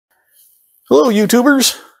Hello,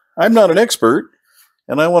 YouTubers. I'm not an expert,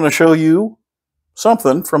 and I want to show you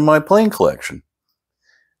something from my plane collection.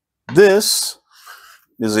 This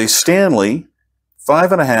is a Stanley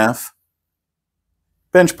 5.5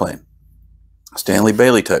 bench plane. Stanley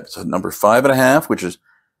Bailey type. It's a number 5.5, which is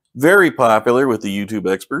very popular with the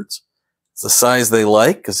YouTube experts. It's the size they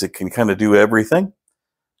like because it can kind of do everything.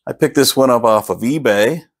 I picked this one up off of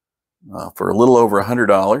eBay for a little over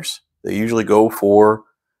 $100. They usually go for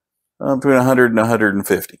between 100 and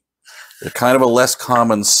 150. They're kind of a less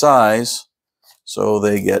common size, so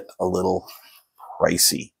they get a little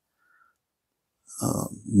pricey.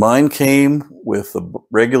 Mine came with a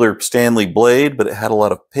regular Stanley blade, but it had a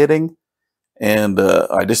lot of pitting, and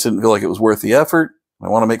I just didn't feel like it was worth the effort. I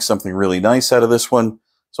want to make something really nice out of this one,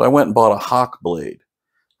 so I went and bought a Hawk blade.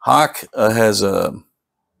 Hawk has a...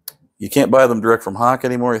 You can't buy them direct from Hawk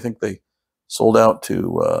anymore. I think they sold out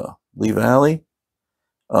to Lee Valley.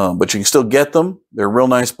 But you can still get them. They're real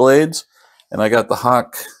nice blades. And I got the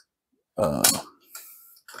Hawk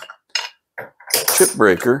chip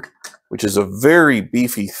breaker, which is a very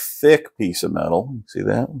beefy, thick piece of metal. See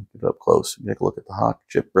that? Get up close. Take a look at the Hawk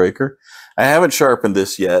chip breaker. I haven't sharpened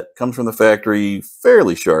this yet. Comes from the factory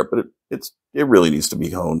fairly sharp, but it really needs to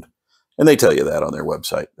be honed. And they tell you that on their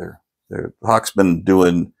website. Hawk's been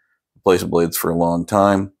doing replacement blades for a long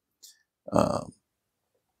time.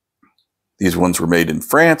 These ones were made in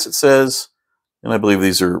France, it says, and I believe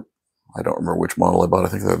these are, I don't remember which model I bought. I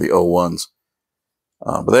think they're the 01s.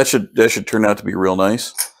 But that should turn out to be real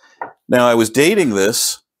nice. Now, I was dating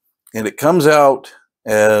this, and it comes out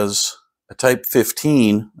as a Type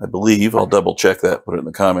 15, I believe. I'll double check that, put it in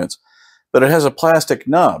the comments. But it has a plastic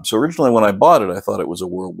knob. So originally when I bought it, I thought it was a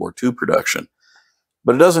World War II production.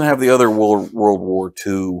 But it doesn't have the other World War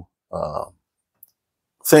II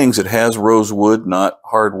things. It has rosewood, not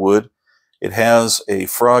hardwood. It has a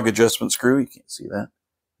frog adjustment screw. You can't see that.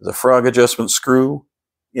 There's a frog adjustment screw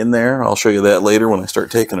in there. I'll show you that later when I start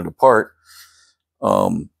taking it apart.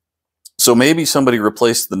 So maybe somebody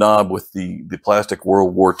replaced the knob with the plastic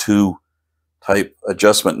World War II type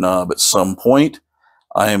adjustment knob at some point.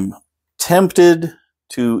 I'm tempted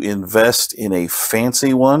to invest in a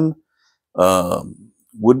fancy one.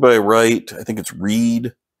 Wood by Right, I think it's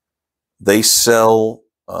Reed. They sell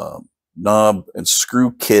knob and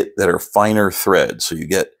screw kit that are finer thread, so you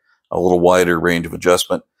get a little wider range of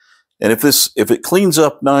adjustment. And if it cleans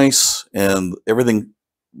up nice and everything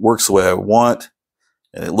works the way I want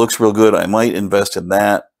and it looks real good, I might invest in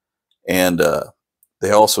that. And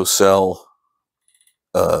they also sell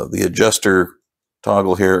the adjuster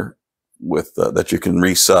toggle here with that you can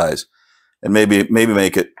resize and maybe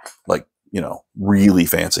make it, like, you know, really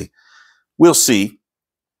fancy. We'll see.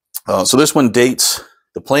 So this one dates,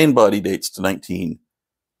 the plain body dates to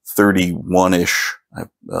 1931-ish.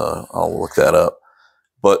 I'll look that up.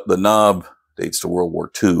 But the knob dates to World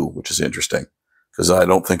War II, which is interesting because I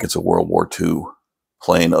don't think it's a World War II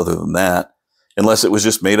plane other than that, unless it was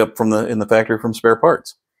just made up in the factory from spare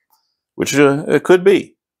parts, which it could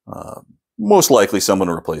be. Most likely someone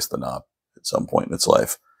replaced the knob at some point in its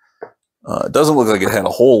life. It doesn't look like it had a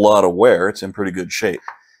whole lot of wear. It's in pretty good shape.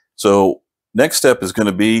 So next step is going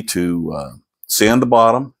to be to sand the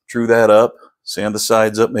bottom, true that up, sand the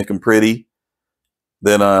sides up, make them pretty.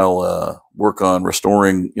 Then I'll work on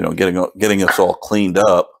restoring, you know, getting us all cleaned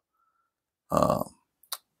up,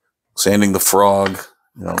 sanding the frog,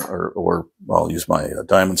 you know, or I'll use my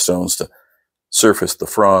diamond stones to surface the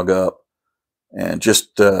frog up, and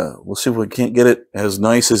just we'll see if we can't get it as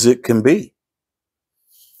nice as it can be.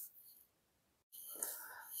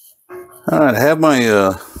 All right, I have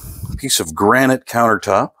my piece of granite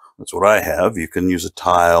countertop. That's what I have. You can use a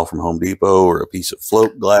tile from Home Depot or a piece of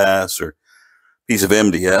float glass or a piece of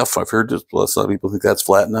MDF. I've heard just a lot of people think that's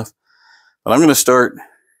flat enough. But I'm going to start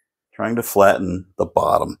trying to flatten the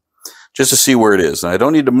bottom just to see where it is. And I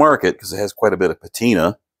don't need to mark it because it has quite a bit of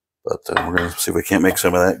patina, but we're going to see if we can't make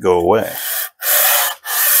some of that go away.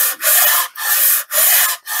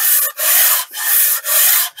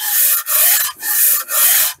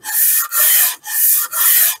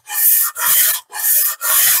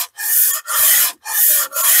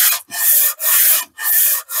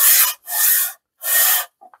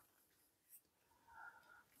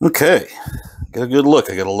 Okay, got a good look.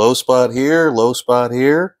 I got a low spot here, low spot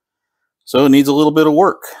here. So it needs a little bit of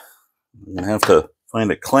work. I'm going to have to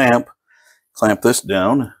find a clamp this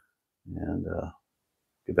down, and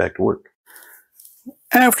get back to work.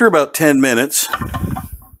 After about 10 minutes,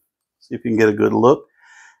 see if you can get a good look.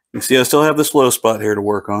 You see I still have this low spot here to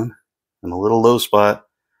work on, and a little low spot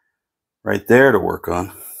right there to work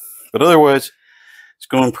on. But otherwise, it's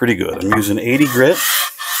going pretty good. I'm using 80 grit.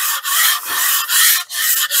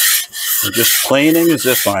 I'm just planing as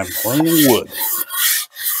if I'm planing wood.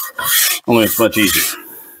 Only it's much easier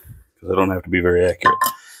because I don't have to be very accurate.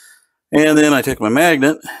 And then I take my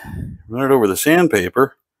magnet, run it over the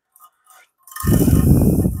sandpaper,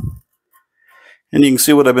 and you can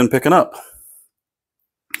see what I've been picking up.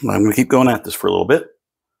 I'm going to keep going at this for a little bit.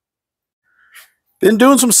 Been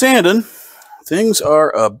doing some sanding. Things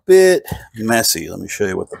are a bit messy. Let me show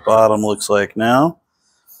you what the bottom looks like now.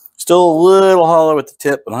 Still a little hollow at the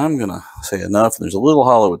tip, but I'm going to say enough. There's a little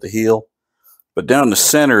hollow at the heel, but down the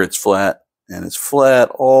center it's flat, and it's flat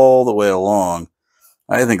all the way along.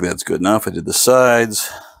 I think that's good enough. I did the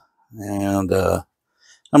sides, and I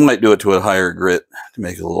might do it to a higher grit to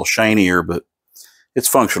make it a little shinier, but it's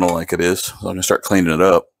functional like it is. So I'm going to start cleaning it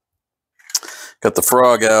up. Got the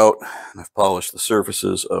frog out, and I've polished the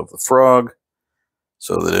surfaces of the frog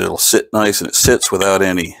so that it'll sit nice, and it sits without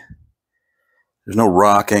any, there's no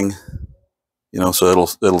rocking, you know, so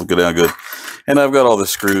it'll go down good. And I've got all the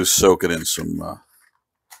screws soaking in some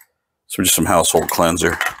just some household cleanser.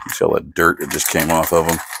 You see all that dirt that just came off of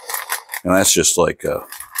them, and that's just like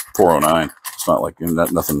 409. It's not like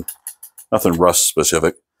nothing rust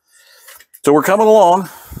specific. So we're coming along,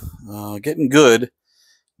 getting good.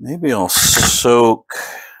 Maybe I'll soak,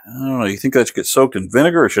 I don't know, you think that should get soaked in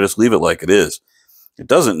vinegar, or should I just leave it like it is? It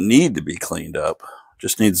doesn't need to be cleaned up. It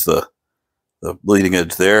just needs the bleeding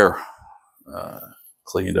edge there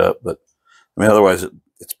cleaned up. But I mean, otherwise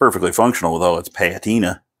it's perfectly functional with all its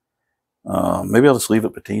patina. Maybe I'll just leave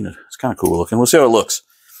it patina. It's kind of cool looking. We'll see how it looks.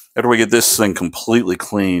 After we get this thing completely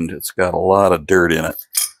cleaned, it's got a lot of dirt in it.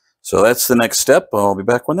 So that's the next step. I'll be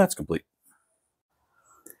back when that's complete.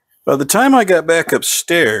 By the time I got back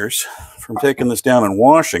upstairs from taking this down and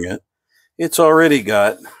washing it, it's already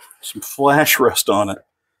got some flash rust on it.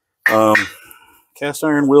 Cast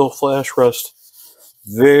iron will flash rust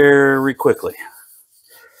very quickly.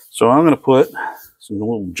 So I'm going to put some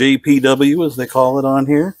little JPW, as they call it, on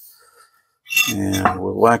here. And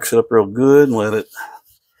we'll wax it up real good and let it,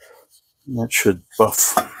 that should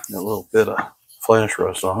buff a little bit of flash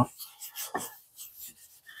rust off.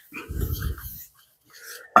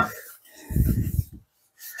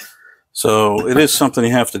 So it is something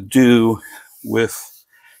you have to do with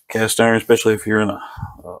cast iron, especially if you're in a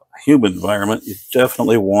humid environment. You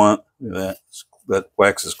definitely want that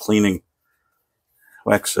wax is cleaning.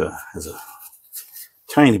 Wax has a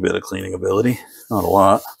tiny bit of cleaning ability, not a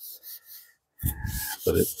lot,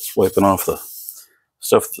 but it's wiping off the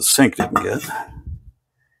stuff the sink didn't get.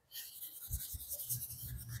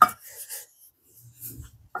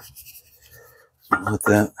 So let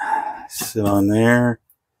that sit on there.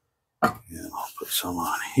 And I'll put some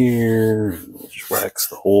on here, and we'll just wax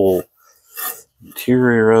the whole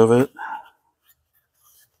interior of it.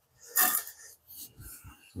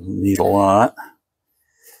 Doesn't need a lot.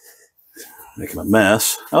 Making a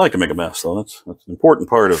mess. I like to make a mess, though. That's an important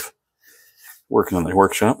part of working in the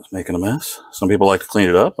workshop, is making a mess. Some people like to clean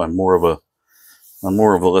it up. I'm more of a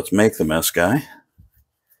let's make the mess guy.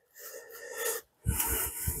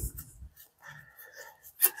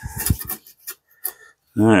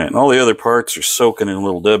 All right, and all the other parts are soaking in a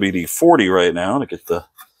little WD-40 right now to get the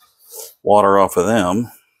water off of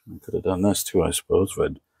them. I could have done this too, I suppose, if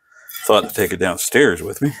I'd thought to take it downstairs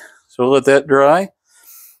with me. So we'll let that dry,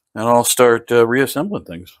 and I'll start reassembling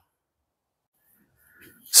things.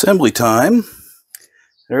 Assembly time.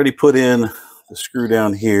 I already put in the screw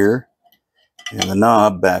down here and the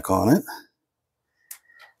knob back on it.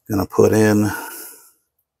 Gonna put in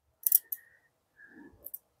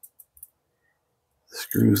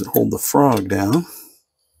screws that hold the frog down.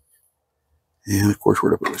 And of course,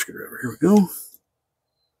 where to put the screwdriver? Here we go.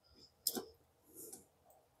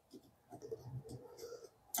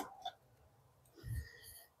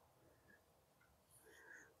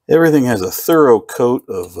 Everything has a thorough coat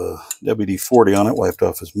of WD-40 on it, wiped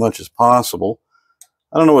off as much as possible.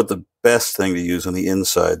 I don't know what the best thing to use on the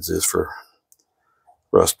insides is for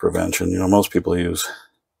rust prevention. You know, most people use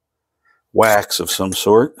wax of some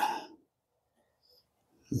sort.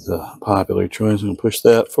 It's a popular choice. I'm going to push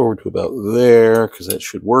that forward to about there because that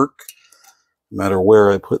should work no matter where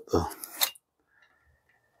I put the...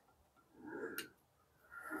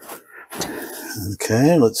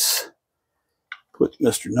 Okay, let's put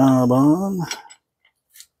Mr. Knob on.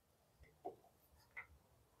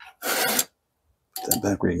 Put that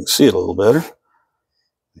back where you can see it a little better.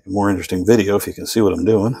 Make a more interesting video if you can see what I'm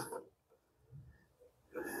doing.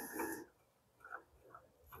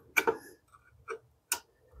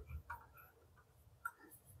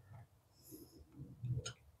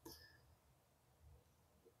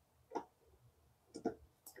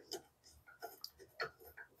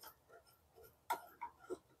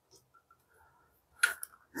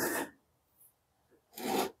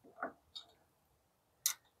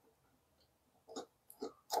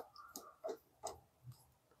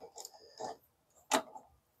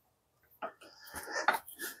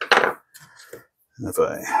 And if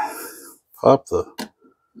I pop the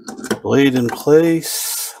blade in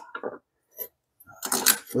place,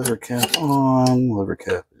 lever cap on, lever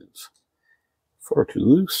cap is far too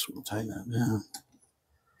loose. We'll tighten that down.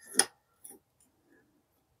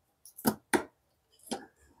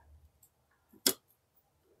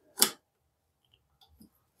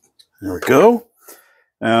 There we go.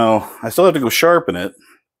 Now, I still have to go sharpen it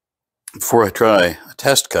before I try a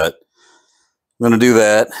test cut. I'm going to do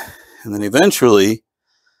that, and then eventually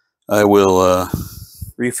I will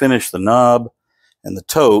refinish the knob and the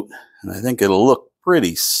tote, and I think it'll look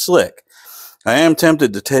pretty slick. I am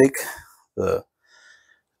tempted to take the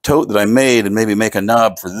tote that I made and maybe make a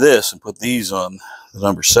knob for this and put these on the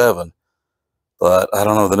number 7, but I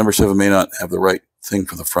don't know. The number 7 may not have the right thing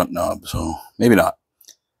for the front knob, so maybe not.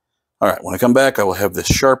 All right, when I come back, I will have this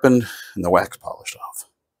sharpened and the wax polished off.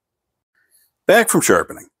 Back from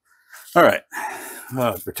sharpening. All right,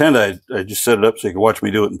 pretend I just set it up so you can watch me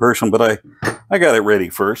do it in person, but I got it ready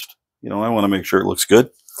first. You know, I want to make sure it looks good.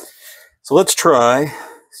 So let's try,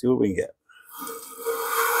 see what we can get.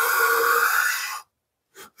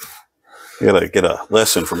 I gotta get a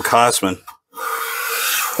lesson from Cosman.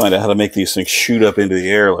 Find out how to make these things shoot up into the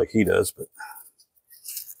air like he does, but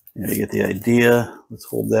yeah, you get the idea. Let's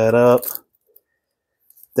hold that up.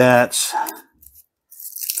 That's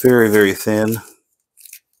very, very thin.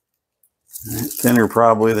 Thinner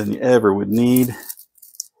probably than you ever would need. I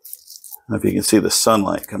don't know if you can see the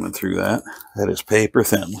sunlight coming through that. That is paper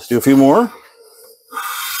thin. Let's do a few more.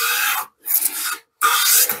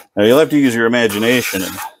 Now you'll have to use your imagination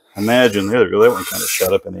and imagine, there we go, that one kind of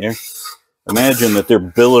shot up in the air. Imagine that they're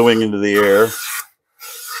billowing into the air.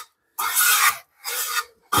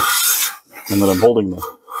 And that I'm holding the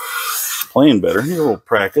plane better. Here, a little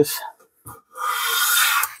practice.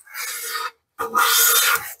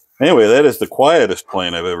 Anyway, that is the quietest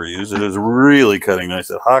plane I've ever used. It is really cutting nice.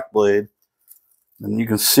 That hawk blade. And you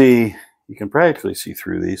can see, you can practically see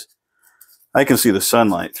through these. I can see the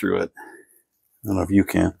sunlight through it. I don't know if you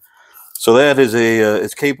can. So that is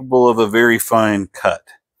it's capable of a very fine cut.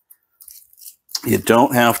 You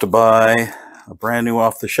don't have to buy a brand new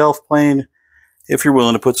off-the-shelf plane if you're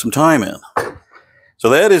willing to put some time in. So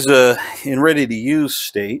that is in ready-to-use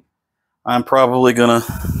state. I'm probably going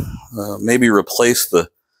to maybe replace the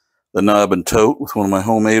knob and tote with one of my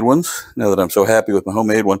homemade ones, now that I'm so happy with my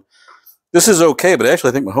homemade one. This is okay, but actually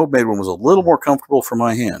I think my homemade one was a little more comfortable for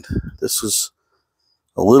my hand. This is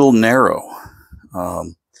a little narrow.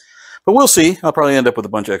 But we'll see. I'll probably end up with a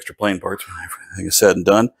bunch of extra plane parts when everything is said and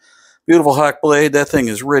done. Beautiful hawk blade. That thing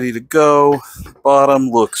is ready to go. The bottom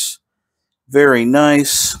looks very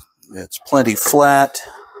nice. It's plenty flat.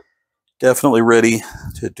 Definitely ready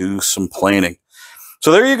to do some planing.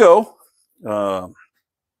 So there you go.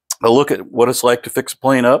 A look at what it's like to fix a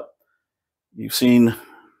plane up. You've seen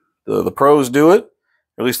the pros do it,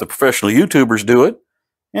 or at least the professional YouTubers do it,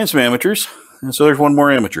 and some amateurs. And so there's one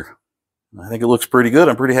more amateur. I think it looks pretty good.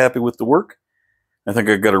 I'm pretty happy with the work. I think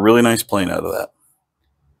I got a really nice plane out of that.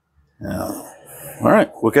 All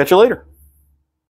right, we'll catch you later.